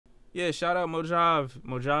Yeah, shout out Mojave.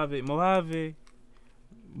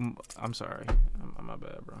 I'm sorry. My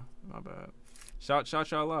bad, bro. My bad.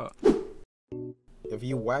 Shout y'all out. If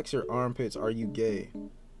you wax your armpits, are you gay?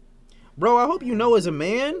 Bro, I hope you know as a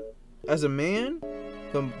man,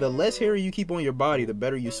 the less hair you keep on your body, the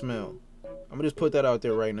better you smell. I'm gonna just put that out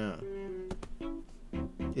there right now.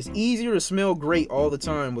 It's easier to smell great all the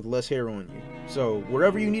time with less hair on you. So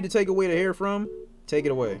wherever you need to take away the hair from, take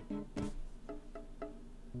it away.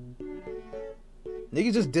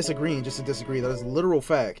 Niggas just disagreeing just to disagree. That is literal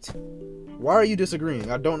fact. Why are you disagreeing?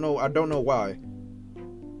 I don't know why.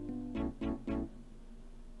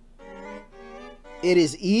 It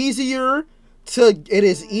is easier, shut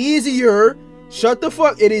the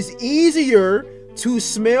fuck, it is easier to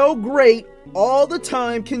smell great all the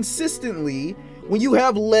time consistently when you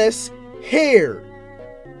have less hair.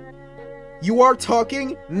 You are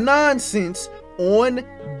talking nonsense on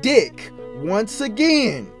dick once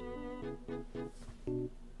again.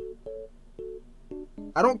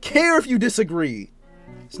 I don't care if you disagree.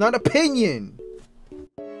 It's not opinion.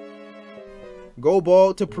 Go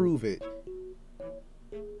bald to prove it.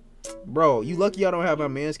 Bro, you lucky I don't have my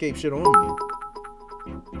Manscaped shit on me.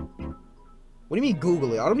 What do you mean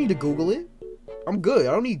Google it? I don't need to Google it. I'm good.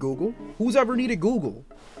 I don't need Google. Who's ever needed Google?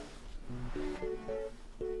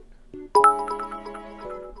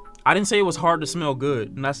 I didn't say it was hard to smell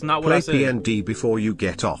good, and that's not what I said. Play PND before you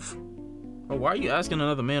get off. Oh, why are you asking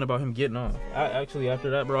another man about him getting off? Actually, after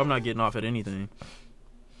that, bro, I'm not getting off at anything.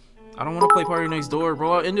 I don't want to play Party Next Door,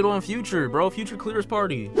 bro. I ended on Future, bro. Future clears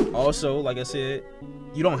party. Also, like I said,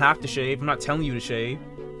 you don't have to shave. I'm not telling you to shave,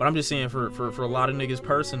 but I'm just saying for a lot of niggas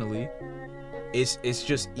personally, it's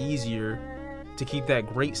just easier to keep that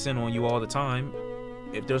great scent on you all the time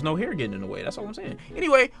if there's no hair getting in the way. That's all I'm saying.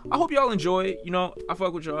 Anyway, I hope y'all enjoy it. You know, I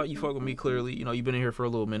fuck with y'all. You fuck with me, clearly. You know, you've been in here for a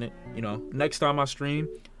little minute. You know, next time I stream,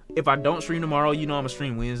 if I don't stream tomorrow, you know I'm gonna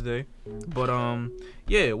stream Wednesday. But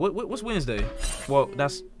yeah, what's Wednesday? Well,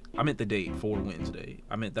 I meant the date for Wednesday.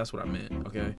 That's what I meant, okay?